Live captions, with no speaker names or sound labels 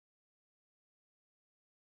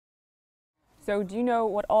So do you know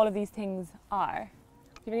what all of these things are?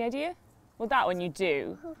 Do you have any idea? Well, that one you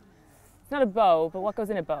do. It's not a bow, but what goes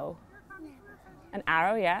in a bow? An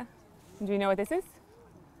arrow, yeah. Do you know what this is?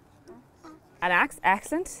 An axe,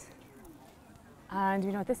 excellent. And do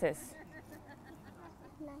you know what this is?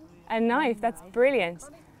 A knife, that's brilliant.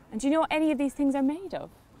 And do you know what any of these things are made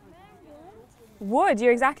of? Wood,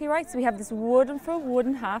 you're exactly right. So we have this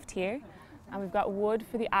wooden haft here, and we've got wood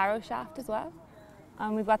for the arrow shaft as well.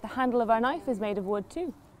 And we've got the handle of our knife is made of wood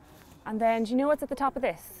too. And then, do you know what's at the top of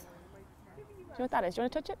this? Do you know what that is? Do you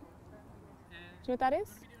want to touch it? Do you know what that is?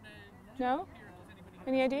 No?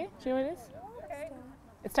 Any idea? Do you know what it is?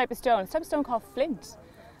 It's a type of stone. It's a type of stone called flint.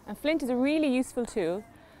 And flint is a really useful tool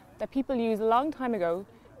that people used a long time ago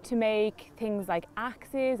to make things like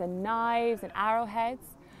axes and knives and arrowheads.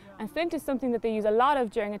 And flint is something that they use a lot of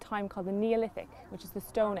during a time called the Neolithic, which is the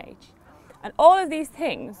Stone Age. And all of these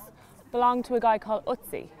things belong to a guy called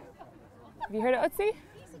Otzi. Have you heard of Otzi?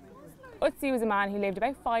 Otzi was a man who lived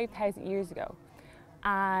about 5,000 years ago.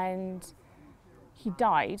 And he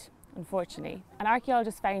died, unfortunately. And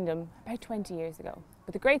archaeologists found him about 20 years ago.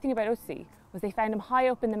 But the great thing about Otzi was they found him high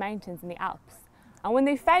up in the mountains in the Alps. And when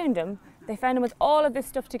they found him with all of this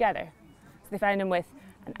stuff together. So they found him with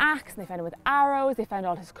an axe, and they found him with arrows, they found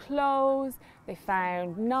all his clothes, they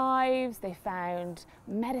found knives, they found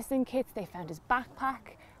medicine kits, they found his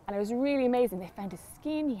backpack. And it was really amazing. They found his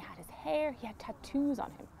skin, he had his hair, he had tattoos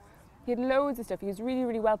on him. He had loads of stuff. He was really,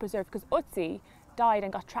 really well preserved because Otzi died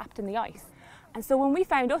and got trapped in the ice. And so when we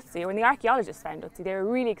found Otzi, or when the archaeologists found Otzi, they were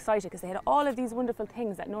really excited because they had all of these wonderful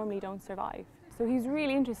things that normally don't survive. So he's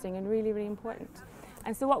really interesting and really, really important.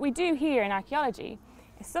 And so what we do here in archaeology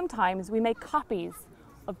is sometimes we make copies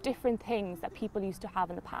of different things that people used to have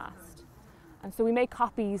in the past. And so we make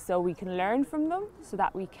copies so we can learn from them, so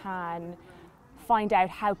that we can find out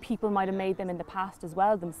how people might have made them in the past as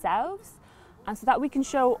well themselves, and so that we can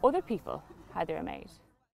show other people how they were made.